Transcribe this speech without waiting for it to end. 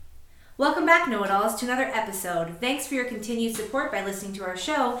Welcome back, Knowitalls, to another episode. Thanks for your continued support by listening to our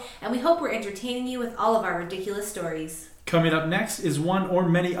show, and we hope we're entertaining you with all of our ridiculous stories. Coming up next is one or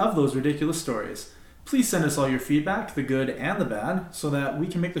many of those ridiculous stories. Please send us all your feedback, the good and the bad, so that we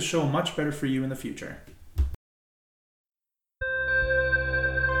can make the show much better for you in the future.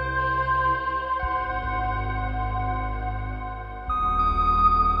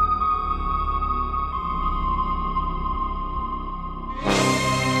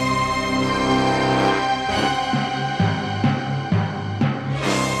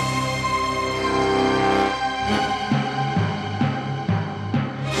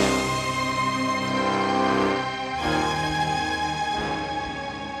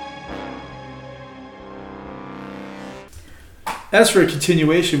 As for a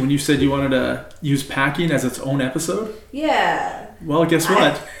continuation, when you said you wanted to use packing as its own episode? Yeah. Well, guess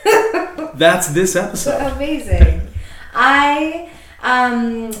what? That's this episode. Amazing.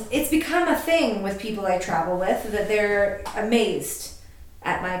 It's become a thing with people I travel with that they're amazed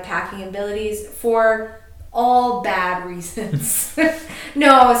at my packing abilities for all bad reasons.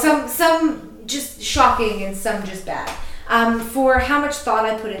 No, some just shocking and some just bad. For how much thought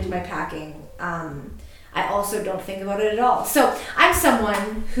I put into my packing. I also don't think about it at all. So I'm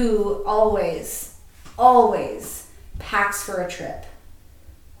someone who always packs for a trip.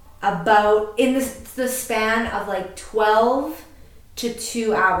 About in the span of like 12 to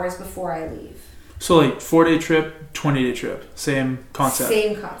 2 hours before I leave. So like 4-day trip, 20-day trip. Same concept.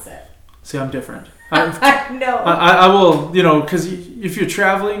 Same concept. See, I'm different. No. I will, because if you're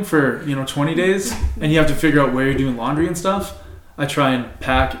traveling for, 20 days and you have to figure out where you're doing laundry and stuff, I try and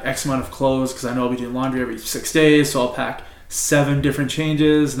pack X amount of clothes because I know I'll be doing laundry every 6 days, so I'll pack 7 different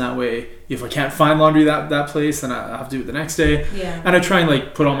changes, and that way if I can't find laundry that place, then I have to do it the next day. Yeah. And I try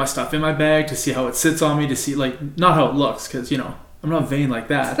and put all my stuff in my bag to see how it sits on me, to see not how it looks, because I'm not vain like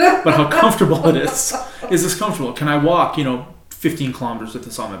that, but how comfortable it is. Is this comfortable? Can I walk 15 kilometers with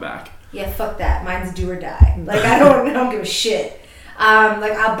this on my back? Yeah, fuck that. Mine's do or die. I don't give a shit.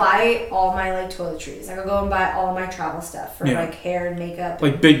 I'll buy all my toiletries. I'll go and buy all my travel stuff for hair and makeup.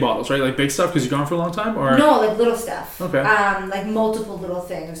 Big bottles, right? Big stuff because you're gone for a long time, or no, little stuff. Okay. Multiple little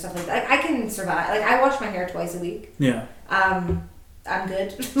things or stuff like that. I can survive. I wash my hair twice a week. Yeah. I'm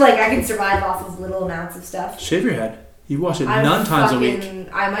good. I can survive off of little amounts of stuff. Shave your head. You wash it none times a week.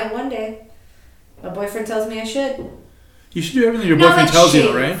 I might one day. My boyfriend tells me I should. You should do everything your boyfriend tells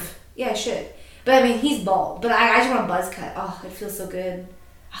you, right? Yeah, I should. But he's bald. But I just want a buzz cut. Oh, it feels so good.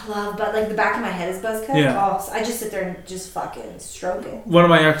 I love, but the back of my head is buzz cut. Yeah. Oh, so I just sit there and just fucking stroke it. One of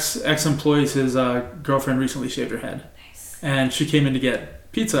my ex-employees, his girlfriend recently shaved her head. Nice. And she came in to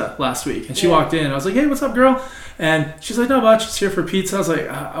get pizza last week. And she walked in and I was like, hey, what's up, girl? And she's like, not much. She's here for pizza. I was like,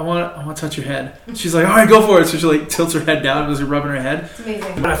 I want to touch your head. She's like, all right, go for it. So she tilts her head down and was rubbing her head. It's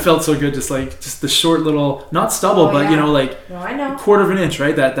amazing. And I felt so good, just the short little, not stubble, but no, I know. quarter of an inch,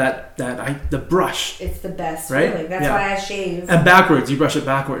 right? The brush. It's the best, right? Really. That's why I shave. And backwards, you brush it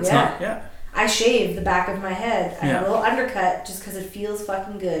backwards. Yeah. I shave the back of my head. I have a little undercut just because it feels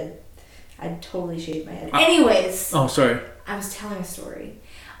fucking good. I'd totally shave my head. Anyways. Oh, sorry. I was telling a story.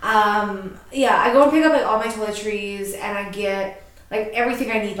 I go and pick up all my toiletries and I get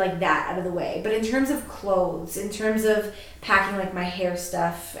everything I need that out of the way. But in terms of clothes, in terms of packing my hair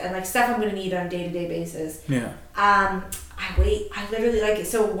stuff and stuff I'm gonna need on a day-to-day basis. Yeah. I wait. I literally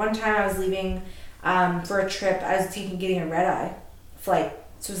so one time I was leaving for a trip. I was getting a red-eye flight.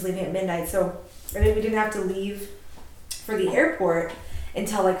 So I was leaving at midnight. So we didn't have to leave for the airport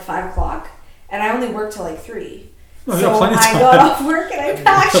until 5 o'clock. And I only worked till 3. Oh, so I got off work and I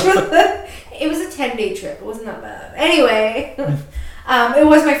packed it was a 10-day trip. It wasn't that bad. Anyway, it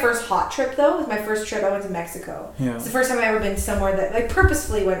was my first hot trip though. It was my first trip. I went to Mexico. Yeah. It's the first time I ever been somewhere that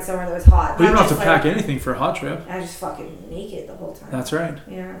purposefully went somewhere that was hot. But you don't have to pack anything for a hot trip. I was just fucking naked the whole time. That's right.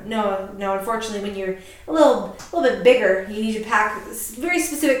 Yeah. No. Unfortunately, when you're a little bit bigger, you need to pack very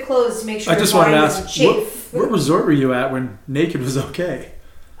specific clothes to make sure. I just wanted to ask, what resort were you at when naked was okay?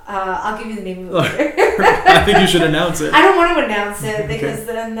 I'll give you the name of it later. I think you should announce it. I don't want to announce it because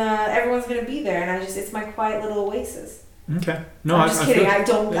then everyone's going to be there, and it's my quiet little oasis. Okay. No, I'm just kidding. I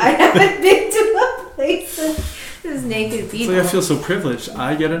haven't been to a place that is naked people. I feel so privileged.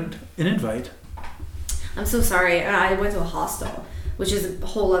 I get an invite. I'm so sorry. I went to a hostel, which is a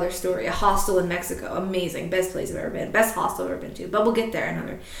whole other story. A hostel in Mexico. Amazing. Best place I've ever been. Best hostel I've ever been to. But we'll get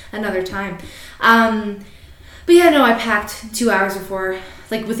there another time. But yeah, no, I packed 2 hours before,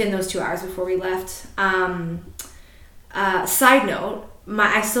 within those 2 hours before we left. Side note,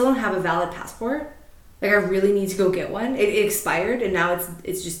 I still don't have a valid passport. I really need to go get one. It expired and now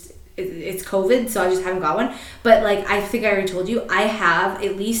it's just it's COVID, so I just haven't got one. But like, I think I already told you, I have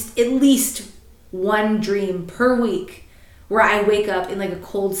at least one dream per week where I wake up in like a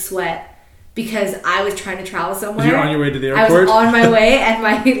cold sweat because I was trying to travel somewhere. You're on your way to the airport? I was on my way and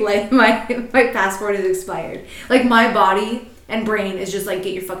my passport is expired. Like, my body and brain is just like,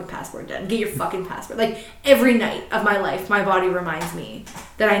 get your fucking passport done. Get your fucking passport. Like, every night of my life, my body reminds me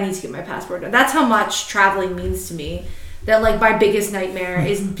that I need to get my passport done. That's how much traveling means to me. That, like, my biggest nightmare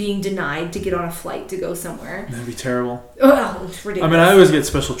is being denied to get on a flight to go somewhere. That'd be terrible. Oh, it's ridiculous. I mean, I always get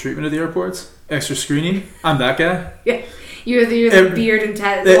special treatment at the airports. Extra screening. I'm that guy. Yeah. You're the beard and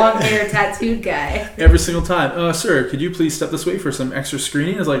long hair tattooed guy. Every single time. Sir, could you please step this way for some extra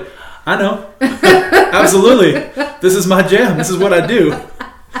screening? I was like, I know. Absolutely. This is my jam. This is what I do.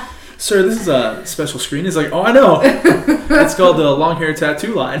 Sir, this is a special screen. He's like, oh, I know. It's called the long hair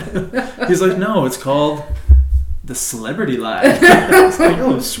tattoo line. He's like, no, it's called the celebrity line. I was like,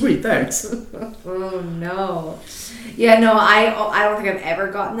 oh, sweet, thanks. Oh, no. Yeah, no, I don't think I've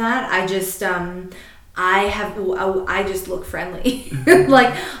ever gotten that. I just... I just look friendly.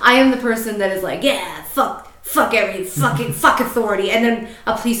 Like, I am the person that is like, yeah, fuck everything, fuck authority. And then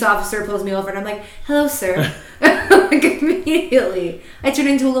a police officer pulls me over and I'm like, hello, sir. Like, immediately. I turn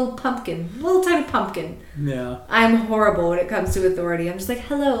into a little tiny pumpkin. Yeah. I'm horrible when it comes to authority. I'm just like,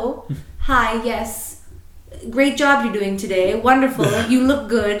 hello, hi, yes. Great job you're doing today. Wonderful. You look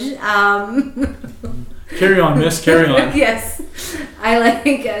good. Carry on, miss. Carry on. Yes. I like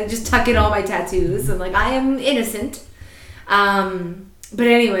just tuck in all my tattoos. I'm like, I am innocent. But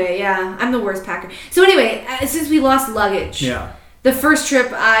anyway, yeah, I'm the worst packer. So anyway, since we lost luggage, yeah, the first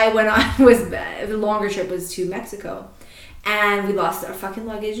trip I went on was, the longer trip was to Mexico. And we lost our fucking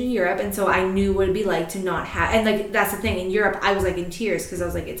luggage in Europe. And so I knew what it'd be like to not have, and like, that's the thing. In Europe, I was like in tears because I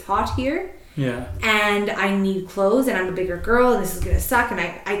was like, it's hot here. Yeah. And I need clothes, and I'm a bigger girl, and this is gonna suck. And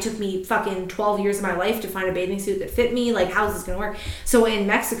I took me fucking 12 years of my life to find a bathing suit that fit me. Like, how is this gonna work? So in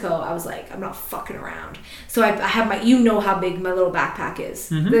Mexico, I was like, I'm not fucking around. So I have my, you know how big my little backpack is.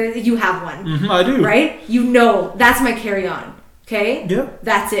 Mm-hmm. You have one. Mm-hmm, I do. Right? You know, that's my carry-on. Okay? Yeah.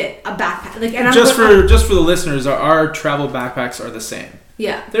 That's it. A backpack. Like, and I'm just for the listeners, our travel backpacks are the same.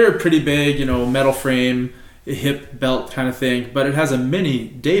 Yeah. They're pretty big, metal frame, a hip belt kind of thing, but it has a mini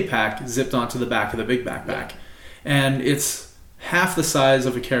day pack zipped onto the back of the big backpack. And it's half the size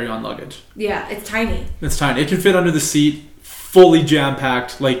of a carry-on luggage. Yeah, it's tiny. It's tiny. It can fit under the seat, fully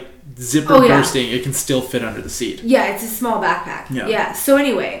jam-packed, like zipper bursting. It can still fit under the seat. Yeah, it's a small backpack. Yeah. So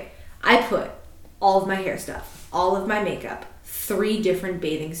anyway, I put all of my hair stuff, all of my makeup, 3 different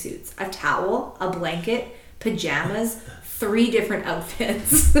bathing suits, a towel, a blanket, pajamas, 3 different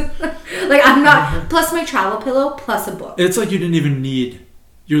outfits. Like, I'm not, plus my travel pillow, plus a book. It's like you didn't even need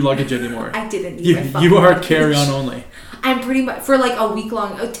your luggage anymore. I didn't need my fucking You are luggage. carry-on only. I'm pretty much, for like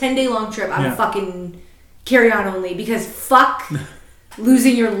a 10-day long trip, I'm fucking carry-on only, because fuck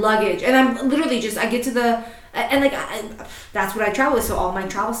losing your luggage. And I'm literally just, I get to the, and like, that's what I travel with. So all my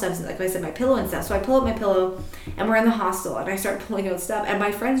travel stuff is, like I said, my pillow and stuff. So I pull out my pillow, and we're in the hostel, and I start pulling out stuff, and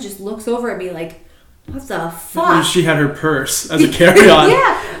my friend just looks over at me like, what the fuck? She had her purse as a carry-on.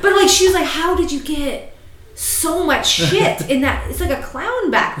 Yeah, but like, she was like, how did you get so much shit in that? It's like a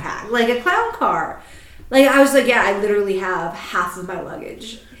clown backpack, like a clown car. Like, I was like, yeah, I literally have half of my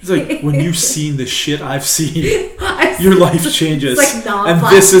luggage. It's like, when you've seen the shit I've seen, your life changes. It's like, and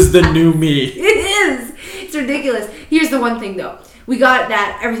this is the new me. It is. It's ridiculous. Here's the one thing, though. We got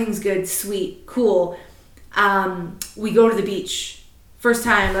that. Everything's good, sweet, cool. We go to the beach. First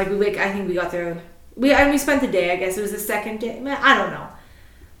time, like, I think we got there. We spent the day, I guess. It was the second day. I don't know.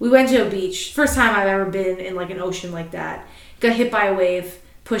 We went to a beach. First time I've ever been in, like, an ocean like that. Got hit by a wave,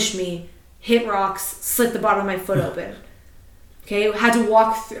 pushed me, hit rocks, slit the bottom of my foot open. Okay, had to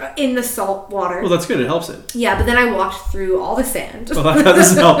walk in the salt water. Well, that's good. It helps it. Yeah, but then I walked through all the sand. Well, that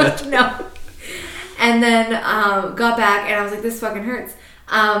doesn't help it. No. And then got back, and I was like, this fucking hurts.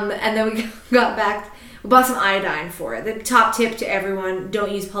 And then we got back. We bought some iodine for it. The top tip to everyone,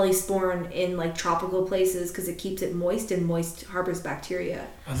 don't use Polysporin in like tropical places because it keeps it moist, and moist harbors bacteria.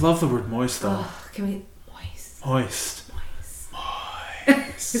 I love the word moist, though. Oh, can we... Moist. Moist.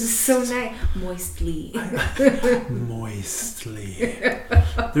 This is so nice. Moistly. Moistly.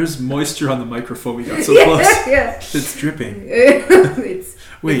 There's moisture on the microphone. We got so close. Yeah. It's dripping.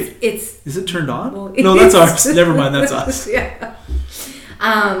 Wait. Is it turned on? Well, no, that's ours. Never mind. That's us. Yeah.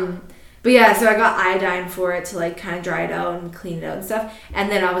 But yeah, so I got iodine for it to like kind of dry it out and clean it out and stuff. And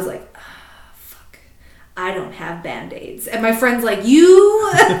then I was like, fuck, I don't have Band-Aids. And my friend's like,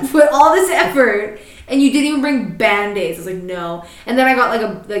 you put all this effort and you didn't even bring Band-Aids. I was like, no. And then I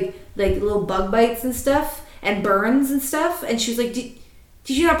got like little bug bites and stuff and burns and stuff. And she was like,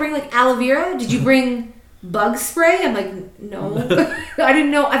 did you not bring like aloe vera? Did you bring bug spray? I'm like, no. I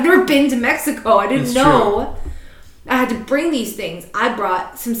didn't know. I've never been to Mexico. I didn't know. True. I had to bring these things. I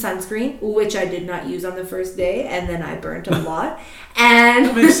brought some sunscreen, which I did not use on the first day, and then I burnt a lot. And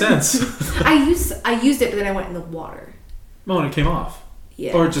that makes sense. I used it, but then I went in the water. Oh, and it came off.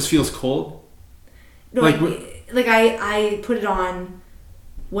 Yeah. Or it just feels cold. No, like I put it on,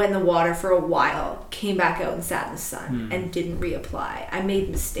 went in the water for a while, came back out and sat in the sun, and didn't reapply. I made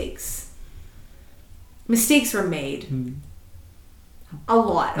mistakes. Mistakes were made. A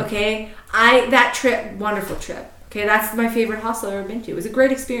lot. Okay. That trip, wonderful trip. Okay, that's my favorite hostel I've ever been to. It was a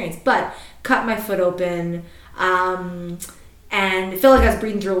great experience, but cut my foot open, and it felt like I was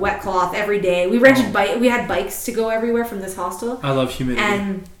breathing through a wet cloth every day. We rented we had bikes to go everywhere from this hostel. I love humidity.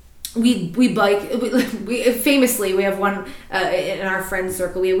 And we bike. We famously, we have one in our friend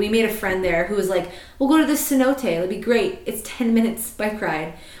circle. We made a friend there who was like, "We'll go to the cenote. It'll be great. It's 10 minutes bike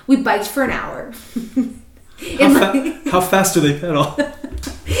ride." We biked for an hour. How fast do they pedal?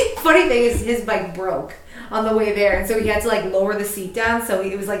 Funny thing is, his bike broke on the way there, and so he had to like lower the seat down, so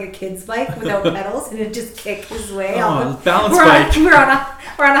it was like a kid's bike without pedals, and it just kicked his way. Balance bike. We're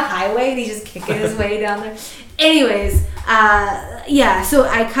on a highway, and he's just kicking his way down there. Anyways, so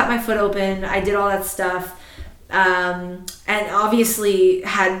I cut my foot open. I did all that stuff, and obviously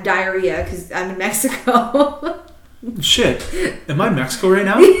had diarrhea because I'm in Mexico. Shit, am I in Mexico right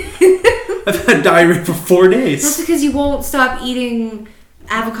now? I've had diarrhea for 4 days. That's because you won't stop eating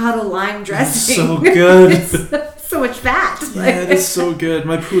avocado lime dressing. It's so good. It's so much fat. Yeah, it is so good.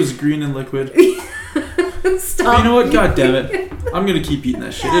 My poo is green and liquid. Stop. But you know what? God damn it. I'm going to keep eating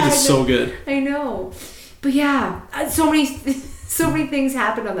that shit. Yeah, it is so good. I know. But yeah, so many things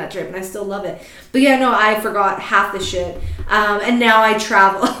happened on that trip, and I still love it. But yeah, no, I forgot half the shit. And now I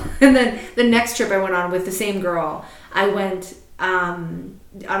travel. And then the next trip I went on with the same girl, I went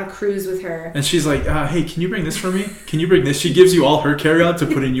on a cruise with her. And she's like, hey, can you bring this for me? Can you bring this? She gives you all her carry-on to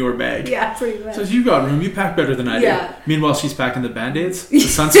put in your bag. Yeah, pretty much. So you got room. You pack better than I do. Meanwhile, she's packing the Band-Aids, the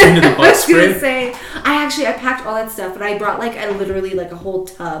sunscreen, and the bug spray. I was going to say, I packed all that stuff, but I brought literally a whole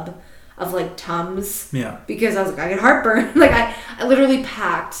tub of like Tums. Yeah. Because I was like, I get heartburn. I literally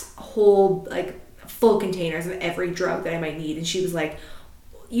packed whole full containers of every drug that I might need. And she was like,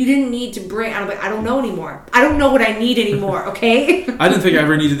 you didn't need to bring. I'm like, I don't know anymore. I don't know what I need anymore, okay? I didn't think I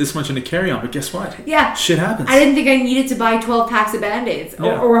ever needed this much in a carry-on, but guess what? Yeah. Shit happens. I didn't think I needed to buy 12 packs of Band-Aids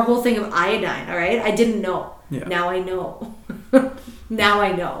or a whole thing of iodine, all right? I didn't know. Yeah. Now I know. Now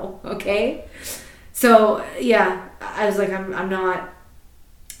I know, okay? So, yeah, I was like, I'm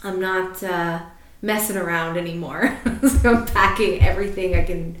not messing around anymore. So I'm packing everything I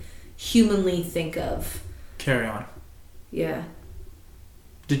can humanly think of. Carry-on. Yeah.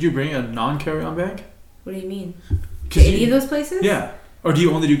 Did you bring a non-carry-on bag? What do you mean? To any of those places? Yeah. Or do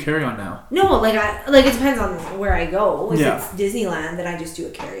you only do carry-on now? No, it depends on where I go. If Yeah. it's Disneyland, then I just do a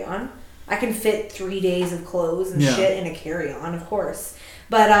carry-on. I can fit 3 days of clothes and shit in a carry-on, of course.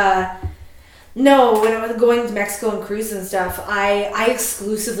 But no, when I was going to Mexico and cruises and stuff, I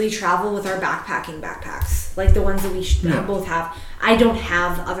exclusively travel with our backpacks, like the ones that we both have. I don't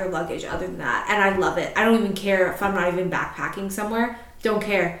have other luggage other than that, and I love it. I don't even care if I'm not even backpacking somewhere. Don't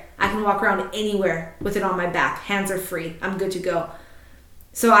care. I can walk around anywhere with it on my back. Hands are free. I'm good to go.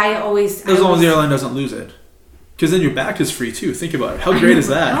 So I always... As long as the airline doesn't lose it. Because then your back is free too. Think about it. How great is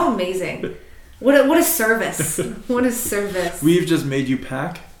that? How amazing. What a service. What a service. We've just made you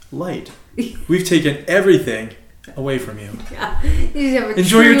pack light. We've taken everything away from you. Yeah. You have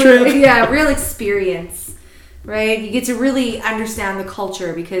Enjoy your trip. Yeah, real experience. Right? You get to really understand the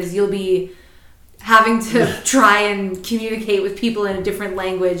culture because you'll be having to try and communicate with people in a different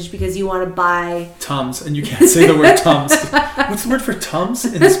language because you want to buy Tums, and you can't say the word Tums. What's the word for Tums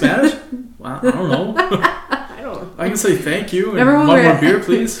in Spanish? Well, I don't know. I can say thank you and one more beer,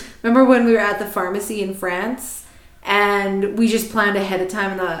 please. Remember when we were at the pharmacy in France and we just planned ahead of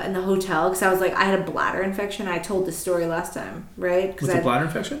time in the hotel because I was like, I had a bladder infection. I told this story last time, right? With the bladder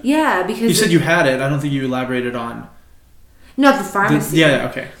infection? Yeah, because you said you had it. I don't think you elaborated on. Not the pharmacy. Yeah,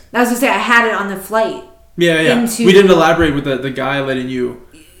 okay. I was going to say, I had it on the flight. Yeah. We didn't elaborate with the guy letting you...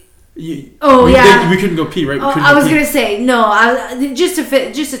 we couldn't go pee, right? I was going to say, no, just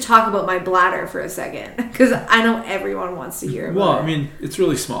to talk about my bladder for a second. Because I know everyone wants to hear about it. Well, I mean, it's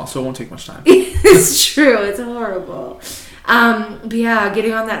really small, so it won't take much time. It's true. It's horrible. But yeah,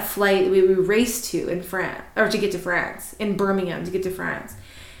 getting on that flight, we raced to get to France, in Birmingham to get to France.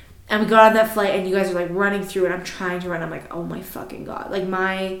 And we got on that flight and you guys are running through it. I'm trying to run. I'm like, oh my fucking God.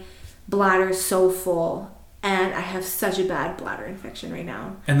 My bladder is so full. and I have such a bad bladder infection right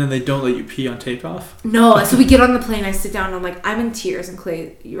now. And then they don't let you pee on takeoff? No, so we get on the plane, I sit down, and I'm like, I'm in tears, and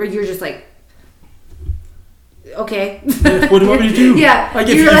Clay, you're just like, okay. What do you want me to do? Yeah. Like,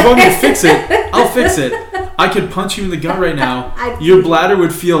 if you want me to fix it, I'll fix it. I could punch you in the gut right now. Your bladder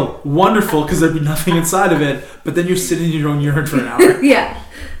would feel wonderful because there'd be nothing inside of it, but then you're sitting in your own urine for an hour.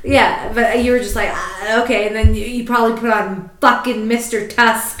 Yeah, but you were just like, okay, and then you probably put on fucking Mr.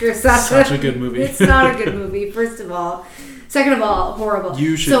 Tusk or something. Such a good movie. It's not a good movie, first of all. Second of all, horrible.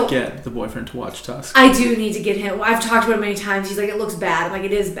 You should get the boyfriend to watch Tusk. I do need to get him. I've talked about it many times. He's like, it looks bad. I'm like,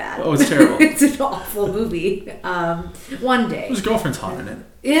 it is bad. Oh, it's terrible. It's an awful movie. One day. His girlfriend's hot in it.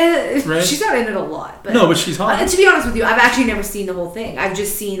 Yeah, right? She's not in it a lot. But, no, but she's hot. To be honest with you, I've actually never seen the whole thing. I've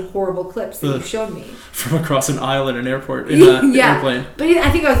just seen horrible clips that you've showed me. From across an aisle in an airport, in an airplane. But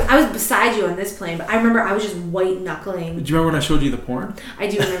I think I was beside you on this plane, but I remember I was just white knuckling. Do you remember when I showed you the porn? I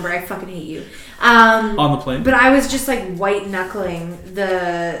do remember. I fucking hate you. On the plane? But I was just like white knuckling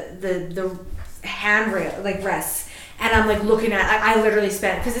the handrail, like rests. And I'm like looking at, I literally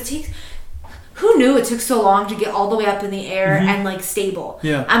spent, because it takes... Who knew it took so long to get all the way up in the air and like stable?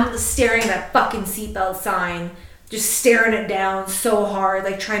 Yeah. I'm staring at that fucking seatbelt sign, just staring it down so hard,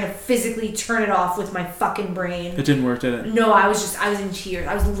 like trying to physically turn it off with my fucking brain. It didn't work, did it? No, I was in tears.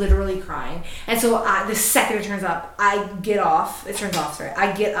 I was literally crying. And so the second it turns up, I get up.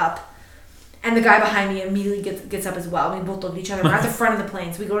 And the guy behind me immediately gets up as well. We both look at each other. We're at the front of the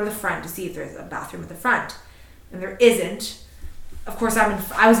plane, so we go to the front to see if there's a bathroom at the front. And there isn't. Of course,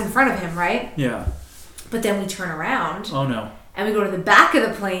 I was in front of him, right? Yeah. But then we turn around. Oh, no. And we go to the back of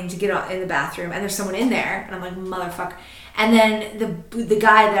the plane to get in the bathroom, and there's someone in there. And I'm like, motherfucker. And then the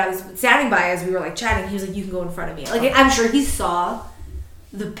guy that I was standing by as we were like chatting, he was like, you can go in front of me. Like, I'm sure he saw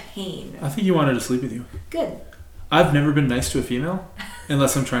the pain. I think he wanted to sleep with you. Good. I've never been nice to a female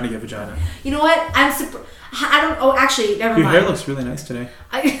unless I'm trying to get vagina. You know what? I don't... Oh, actually, never mind. Your hair looks really nice today.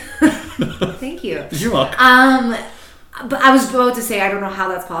 Thank you. You're welcome. But I was about to say I don't know how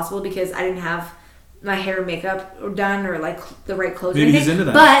that's possible because I didn't have my hair and makeup done or like the right clothes. Maybe he's into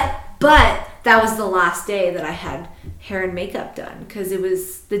that. But that was the last day that I had hair and makeup done because it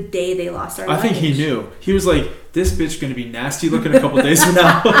was the day they lost our luggage. I think he knew. He was like, this bitch going to be nasty looking a couple days from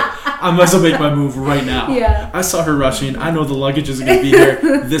now. I must well make my move right now. Yeah. I saw her rushing. I know the luggage isn't going to be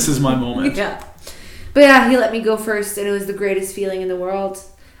here. This is my moment. Yeah. But yeah, he let me go first and it was the greatest feeling in the world.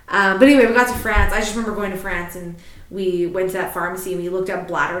 But anyway, we got to France. I just remember going to France and we went to that pharmacy and we looked up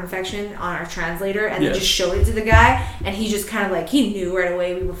bladder infection on our translator and then just showed it to the guy and he just kind of like, he knew right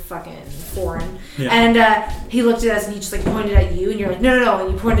away we were fucking foreign. Yeah. And he looked at us and he just like pointed at you and you're like, no.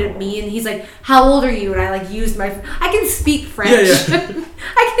 And you pointed at me and he's like, how old are you? And I like used I can speak French. Yeah.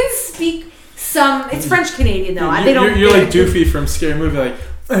 I can speak some, it's French Canadian though. You're like Doofy from Scary Movie, like,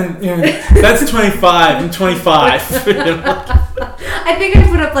 that's 25. I'm 25. I think I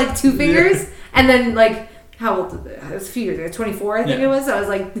put up like 2 fingers and then like, how old is it? It was a few years ago. 24, I think it was. So I was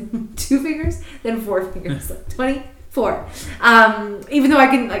like 2 fingers, then 4 fingers. Like 24. Even though I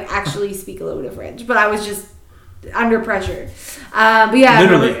can like actually speak a little bit of French, but I was just under pressure. But yeah,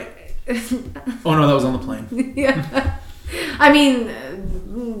 literally. Oh no, that was on the plane. Yeah. I mean,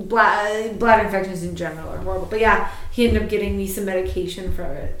 bladder infections in general are horrible. But yeah, he ended up getting me some medication for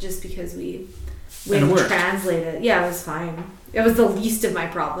it just because we didn't translate it. Yeah, it was fine. It was the least of my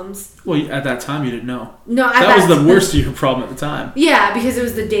problems. Well, at that time, you didn't know. No, that was the worst of your problem at the time. Yeah, because it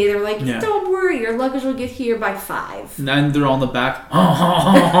was the day they were like, don't worry, your luggage will get here by 5. And they're on the back,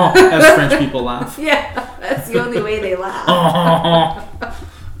 as French people laugh. Yeah, that's the only way they laugh.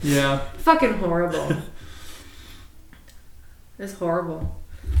 Yeah. Fucking horrible. It's horrible.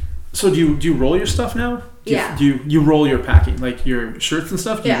 So do you roll your stuff now? Do you roll your packing, like your shirts and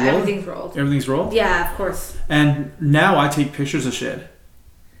stuff? Everything's rolled. Everything's rolled? Yeah, of course. And now I take pictures of shit.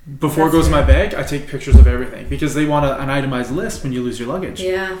 Before it goes in my bag, I take pictures of everything because they want an itemized list when you lose your luggage.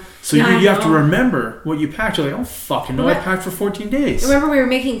 Yeah. So you have to remember what you packed. You're like, oh fucking no, I packed for 14 days. Remember we were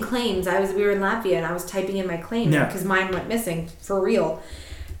making claims. We were in Latvia and I was typing in my claim because mine went missing for real.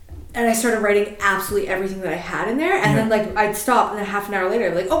 And I started writing absolutely everything that I had in there. And then, like, I'd stop. And then half an hour later, I'd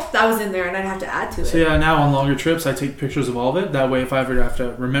be like, oh, that was in there. And I'd have to add to it. So, yeah, now on longer trips, I take pictures of all of it. That way, if I ever have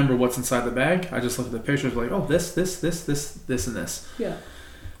to remember what's inside the bag, I just look at the pictures like, oh, this, and this. Yeah.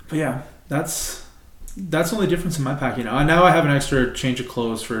 But, yeah, that's the only difference in my packing now. And now I have an extra change of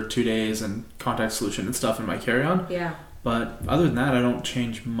clothes for 2 days and contact solution and stuff in my carry-on. Yeah. But other than that, I don't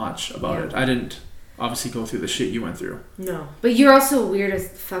change much about it. I didn't obviously go through the shit you went through. No. But you're also weird as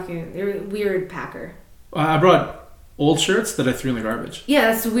fucking... You're a weird packer. I brought old shirts that I threw in the garbage. Yeah,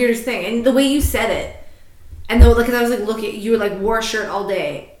 that's the weirdest thing. And the way you said it. And though, like, I was like, look, you were like, wore a shirt all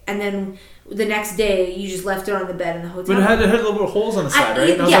day. And then the next day you just left it on the bed in the hotel. But it had little bit of holes on the side,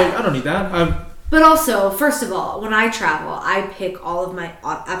 right? And I was like, I don't need that. But also, first of all, when I travel, I pick all of my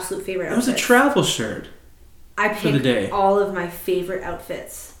absolute favorite outfits. It was a travel shirt. I pick for the day. all of my favorite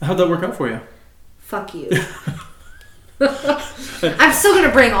outfits. How'd that work out for you? Fuck you. I'm still going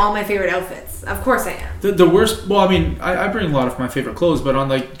to bring all my favorite outfits. Of course I am. The worst... Well, I mean, I bring a lot of my favorite clothes, but on,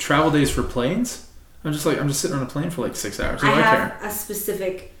 like, travel days for planes, I'm just sitting on a plane for, like, 6 hours. I have a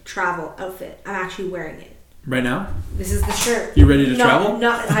specific travel outfit. I'm actually wearing it. Right now? This is the shirt. You ready to travel?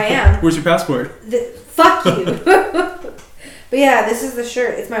 No, I am. Where's your passport? Fuck you. But yeah, this is the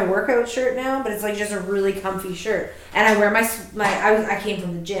shirt. It's my workout shirt now, but it's like just a really comfy shirt. And I wear I came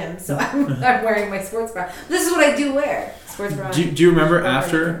from the gym, so I'm wearing my sports bra. This is what I do wear. Sports bra. Do you remember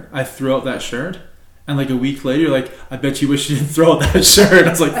after I threw out that shirt? And like a week later, you're like, I bet you wish you didn't throw out that shirt. I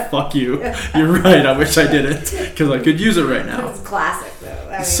was like, fuck you. You're right. I wish I didn't. Because I could use it right now. It's classic, though.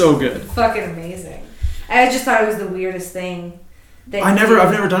 It's so good. Fucking amazing. I just thought it was the weirdest thing. I've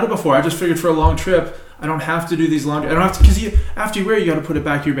never done it before. I just figured for a long trip, I don't have to do these laundry. I don't have to, because after you wear it, you got to put it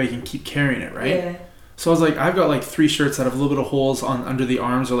back to your bag and keep carrying it, right? Yeah. So I was like, I've got like 3 shirts that have a little bit of holes under the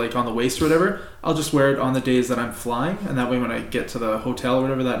arms or like on the waist or whatever. I'll just wear it on the days that I'm flying, and that way when I get to the hotel or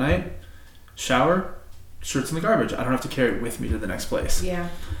whatever that night, shower, shirts in the garbage. I don't have to carry it with me to the next place. Yeah.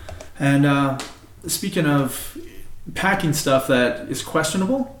 And speaking of packing stuff that is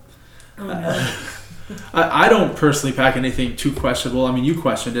questionable, oh, no. I don't personally pack anything too questionable. I mean, you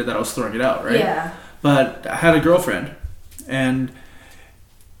questioned it that I was throwing it out, right? Yeah. But I had a girlfriend, and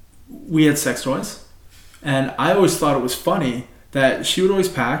we had sex toys, and I always thought it was funny that she would always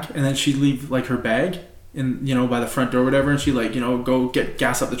pack, and then she'd leave like her bag in, by the front door or whatever, and she'd like, go get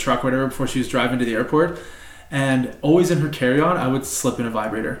gas up the truck or whatever before she was driving to the airport. And always in her carry-on, I would slip in a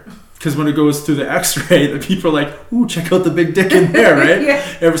vibrator. Because when it goes through the x-ray, the people are like, ooh, check out the big dick in there, right?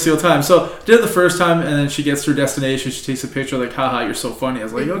 Yeah. Every single time. So did it the first time, and then she gets to her destination, she takes a picture like, haha, you're so funny. I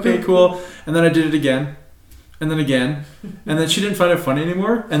was like, okay, cool. And then I did it again. And then again. And then she didn't find it funny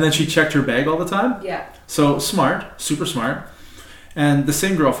anymore. And then she checked her bag all the time. Yeah. So smart, super smart. And the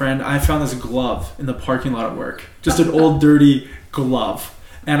same girlfriend, I found this glove in the parking lot at work. Just an old, dirty glove.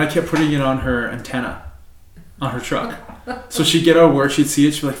 And I kept putting it on her antenna on her truck. So she'd get out of work, she'd see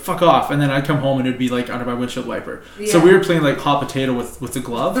it, she'd be like, fuck off. And then I'd come home and it'd be like under my windshield wiper. Yeah. So we were playing like hot potato with the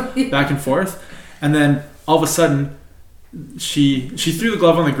glove back and forth. And then all of a sudden, she threw the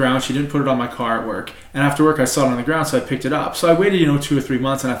glove on the ground. She didn't put it on my car at work. And after work, I saw it on the ground, so I picked it up. So I waited, 2 or 3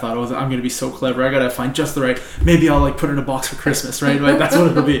 months, and I thought, I'm going to be so clever. I got to find just the right, maybe I'll like put it in a box for Christmas, right? Like that's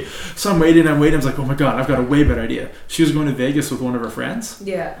what it'll be. So I'm waiting. I was like, oh my God, I've got a way better idea. She was going to Vegas with one of her friends.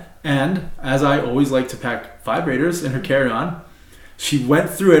 Yeah. And as I always like to pack vibrators in her carry-on, she went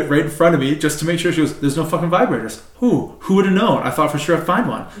through it right in front of me just to make sure. She goes, there's no fucking vibrators. Who would have known? I thought for sure I'd find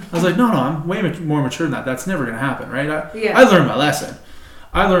one. I was like, no, I'm way more mature than that. That's never going to happen, right? I learned my lesson.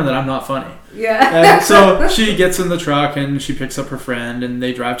 I learned that I'm not funny. Yeah. And so she gets in the truck and she picks up her friend and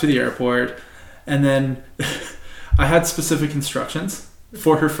they drive to the airport. And then I had specific instructions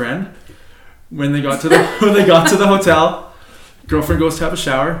for her friend when they got to the hotel. Girlfriend goes to have a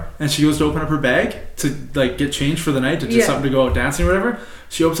shower and she goes to open up her bag to like get changed for the night to do something to go out dancing or whatever.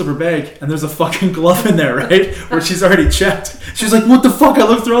 She opens up her bag and there's a fucking glove in there, right? Where she's already checked. She's like, what the fuck? I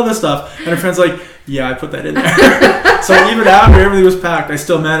looked through all this stuff. And her friend's like, yeah, I put that in there. So even after everything was packed, I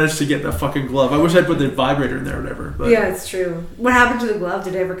still managed to get the fucking glove. I wish I'd put the vibrator in there or whatever. But yeah, it's true. What happened to the glove?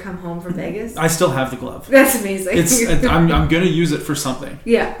 Did it ever come home from Vegas? I still have the glove. That's amazing. I'm going to use it for something.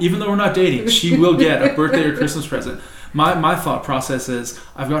 Yeah. Even though we're not dating, she will get a birthday or Christmas present. My thought process is,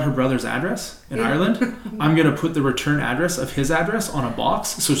 I've got her brother's address in Ireland. I'm going to put the return address of his address on a box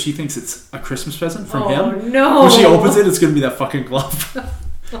so she thinks it's a Christmas present from him. Oh, no. When she opens it, it's going to be that fucking glove.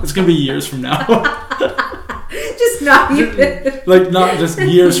 It's going to be years from now. Just not even. Like, not just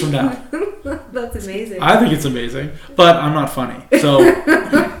years from now. That's amazing. I think it's amazing, but I'm not funny. So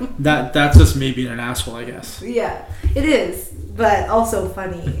that's just me being an asshole, I guess. Yeah, it is, but also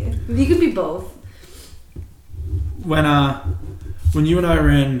funny. You can be both. When you and I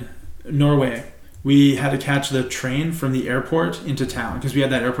were in Norway, we had to catch the train from the airport into town because we had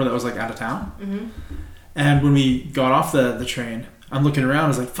that airport that was like out of town. Mm-hmm. And when we got off the train, I'm looking around. I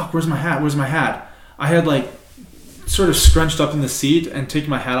was like, "Fuck, where's my hat? Where's my hat?" I had like sort of scrunched up in the seat and taken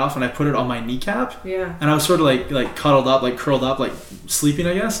my hat off, and I put it on my kneecap. Yeah. And I was sort of like cuddled up, like curled up, like sleeping,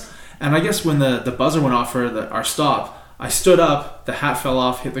 I guess. And I guess when the buzzer went off for our stop, I stood up, the hat fell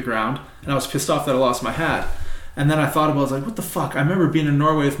off, hit the ground, and I was pissed off that I lost my hat. And then I thought about it, I was like, what the fuck? I remember being in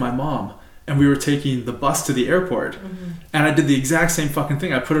Norway with my mom, and we were taking the bus to the airport. Mm-hmm. And I did the exact same fucking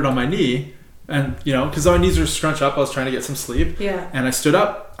thing. I put it on my knee, And, because my knees were scrunched up, I was trying to get some sleep. Yeah. And I stood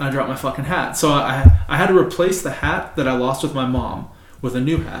up, and I dropped my fucking hat. So I had to replace the hat that I lost with my mom with a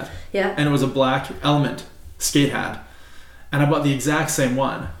new hat. Yeah. And it was a black Element skate hat. And I bought the exact same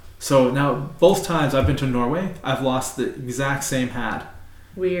one. So now, both times I've been to Norway, I've lost the exact same hat.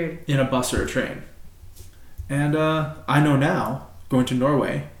 Weird. In a bus or a train. And I know now, going to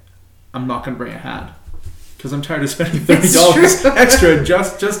Norway, I'm not going to bring a hat. Because I'm tired of spending $30 extra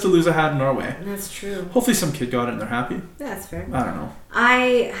just to lose a hat in Norway. That's true. Hopefully some kid got it and they're happy. That's fair. I don't know.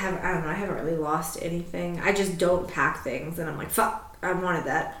 I haven't really lost anything. I just don't pack things, and I'm like, fuck, I wanted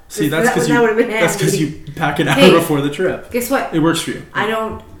that. See, that's because you pack an hour before the trip. Guess what? It works for you.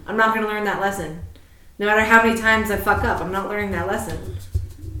 I'm not going to learn that lesson. No matter how many times I fuck up, I'm not learning that lesson.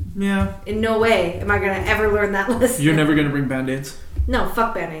 Yeah. In no way am I going to ever learn that lesson. You're never going to bring Band-Aids? No,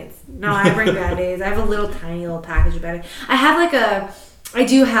 fuck Band-Aids. No, I bring Band-Aids. I have a tiny little package of Band-Aids. I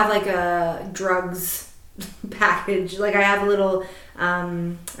do have like a drugs package. Like I have a little, I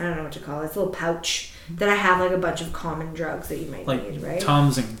don't know what to call it. It's a little pouch that I have like a bunch of common drugs that you might need, right?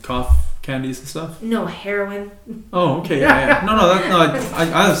 Tums and cough candies and stuff? No, heroin. Oh, okay, yeah. No,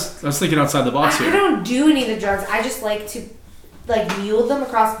 I was thinking outside the box here. I don't do any of the drugs. I just like to mule them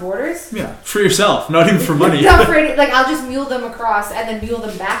across borders. Yeah, for yourself, not even for money. Not for any, I'll just mule them across and then mule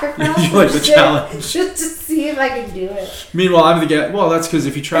them back across. You like the challenge. Just to see if I can do it. Meanwhile, I'm the guy. Well, that's because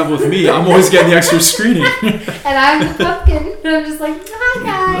if you travel with me, I'm always getting the extra screening. And I'm the pumpkin. And I'm just like,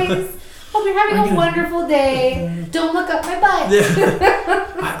 hi guys. Hope you're having a wonderful day. Don't look up my butt. Yeah.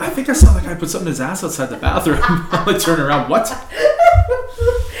 I think I saw that guy put something in his ass outside the bathroom. I'm like, turn around. What?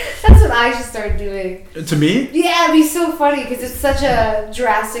 That's what I should start doing. To me? Yeah, it'd be so funny because it's such a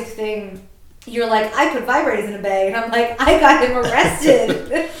drastic thing. You're like, I put vibrators in a bag. And I'm like, I got him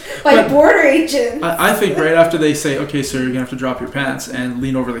arrested by border agents. I think right after they say, okay, sir, you're going to have to drop your pants and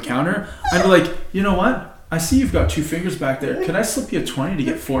lean over the counter, I'd be like, you know what? I see you've got 2 fingers back there. Can I slip you a 20 to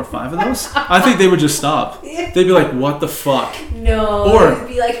get 4 or 5 of those? I think they would just stop. They'd be like, what the fuck? No, or it'd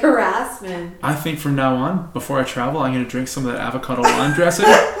be like harassment. I think from now on, before I travel, I'm going to drink some of that avocado lime dressing.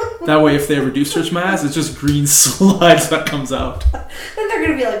 That way, if they ever do search my ass, it's just green slides that comes out. Then they're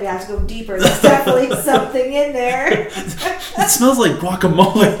going to be like, we have to go deeper. There's definitely something in there. It smells like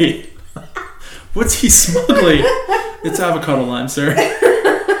guacamole. What's he smuggling? It's avocado lime, sir.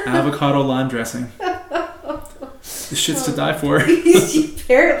 Avocado lime dressing. This shit's to die for.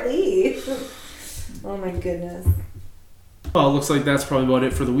 Apparently. Oh my goodness. Well, it looks like that's probably about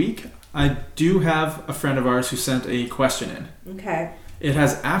it for the week. I do have a friend of ours who sent a question in. Okay. It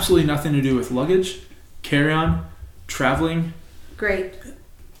has absolutely nothing to do with luggage, carry-on, traveling. Great.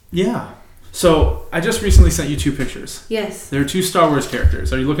 Yeah. So, I just recently sent you 2 pictures. Yes. There are 2 Star Wars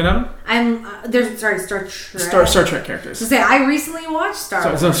characters. Are you looking at them? Star Trek. Star Trek characters. So I recently watched Star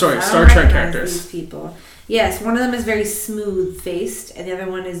Wars. Star Trek characters. These people. Yes, one of them is very smooth-faced, and the other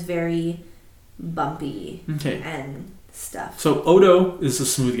one is very bumpy and stuff. So Odo is the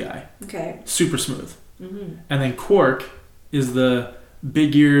smooth guy. Okay. Super smooth. Mm-hmm. And then Quark is the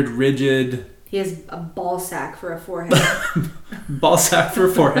big-eared, rigid... He has a ball sack for a forehead. Ball sack for a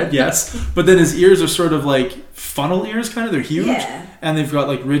forehead, yes. But then his ears are sort of like funnel ears, kind of. They're huge. Yeah. And they've got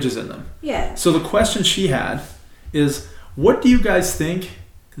like ridges in them. Yeah. So the question she had is, what do you guys think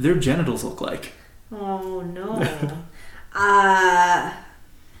their genitals look like? Oh, no.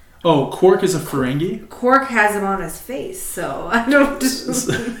 Oh, Quark is a Ferengi? Quark has them on his face, so I don't...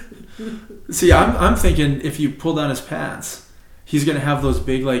 See, I'm thinking if you pull down his pants, he's going to have those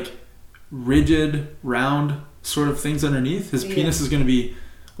big, like, rigid, round sort of things underneath. His penis is going to be,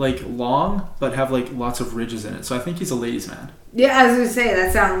 like, long, but have, like, lots of ridges in it. So I think he's a ladies' man. Yeah, I was going to say,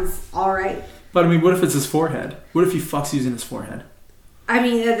 that sounds all right. But, I mean, what if it's his forehead? What if he fucks using his forehead? I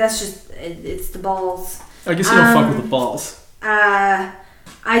mean, that's just... It's the balls. I guess you don't fuck with the balls. I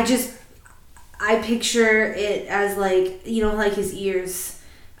picture it as, like, you know, like his ears...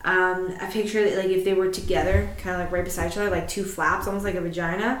 I picture it like if they were together, kind of like right beside each other, like 2 flaps, almost like a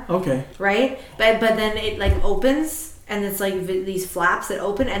vagina. Okay. Right? But then it like opens, and it's like these flaps that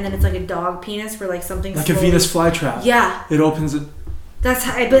open, and then it's like a dog penis for like something like slowly... a Venus flytrap. Yeah. It opens it. That's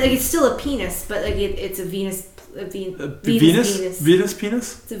how, but like it's still a penis, but like it's a Venus. Venus penis. Venus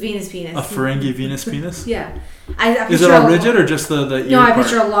penis. It's a Venus penis. A Ferengi Venus penis. Yeah. Is it all rigid or just the ear? No, I part?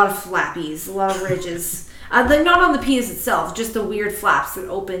 picture a lot of flappies, a lot of ridges. Not on the penis itself, just the weird flaps that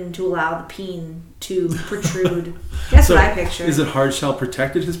open to allow the peen to protrude. That's what I picture. Is it hard shell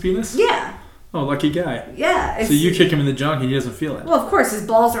protected, his penis? Yeah. Oh, lucky guy. Yeah. So you kick him in the junk and he doesn't feel it. Well, of course, his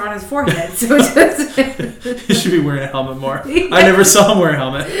balls are on his forehead, so it doesn't... He should be wearing a helmet more. Yeah. I never saw him wear a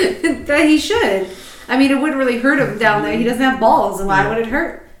helmet. He should. I mean, it wouldn't really hurt him down there. He doesn't have balls, and why would it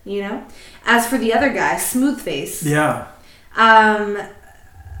hurt? You know? As for the other guy, smooth face. Yeah.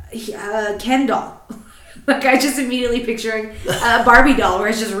 Ken doll. Like, I just immediately picturing a Barbie doll where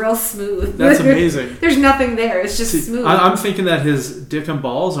it's just real smooth. That's amazing. There's nothing there. It's just smooth. I'm thinking that his dick and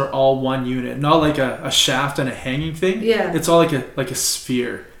balls are all one unit, not like a shaft and a hanging thing. Yeah. It's all like a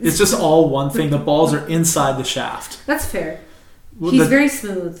sphere. It's just all one thing. The balls are inside the shaft. That's fair. Well, He's very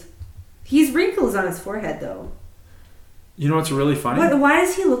smooth. He's wrinkles on his forehead, though. You know what's really funny? Why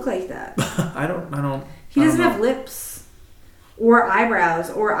does he look like that? I don't. He doesn't have lips. Or eyebrows,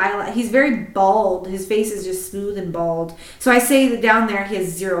 or eyelash. He's very bald. His face is just smooth and bald. So I say that down there he has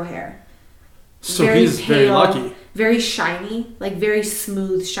zero hair. So he's pale, very lucky. Very shiny, like very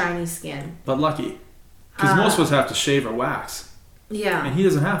smooth, shiny skin. But lucky. Because most of us have to shave or wax. Yeah. And he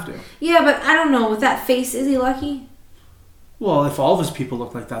doesn't have to. Yeah, but I don't know. With that face, is he lucky? Well, if all of his people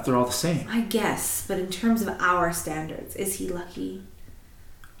look like that, they're all the same. I guess. But in terms of our standards, is he lucky?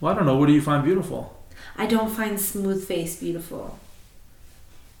 Well, I don't know. What do you find beautiful? I don't find smooth face beautiful.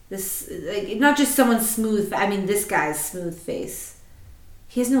 This, like, not just someone's smooth. I mean, this guy's smooth face.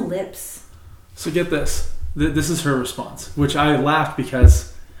 He has no lips. So get this. This is her response, which I laughed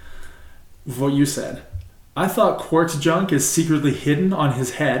because of what you said. I thought Quark's junk is secretly hidden on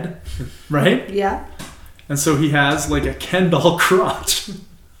his head, right? Yeah. And so he has like a Ken doll crotch.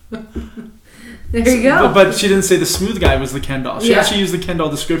 There you go. But she didn't say the smooth guy was the Ken doll. She actually used the Ken doll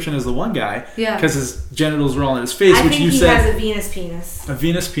description as the one guy. Yeah. Because his genitals were all in his face, which you said. I think he has a Venus penis. A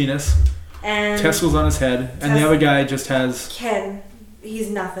Venus penis. And testicles on his head. And the other guy just has... Ken. He's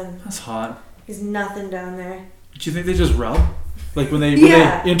nothing. That's hot. He's nothing down there. Do you think they just rub? Like when they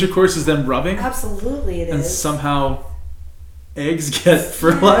intercourse is them rubbing? Absolutely it is. And somehow eggs get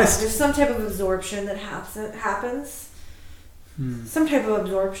fertilized? Yeah, there's some type of absorption that happens. Some type of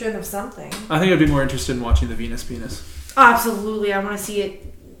absorption of something. I think I'd be more interested in watching the Venus penis. Absolutely. I want to see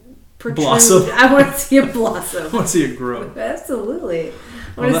it protrude. Blossom. I want to see it blossom. I want to see it grow. Absolutely.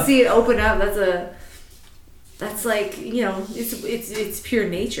 I want to see it open up. That's like, you know, it's pure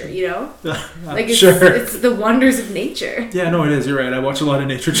nature, you know? Like it's the wonders of nature. Yeah, no, it is. You're right. I watch a lot of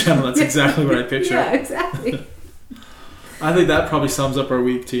Nature Channel. That's exactly what I picture. Yeah, exactly. I think that probably sums up our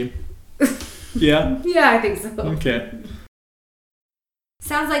week, team. Yeah? Yeah, I think so. Okay.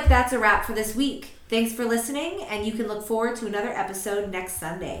 Sounds like that's a wrap for this week. Thanks for listening, and you can look forward to another episode next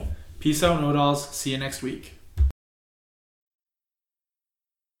Sunday. Peace out, Knowitalls. See you next week.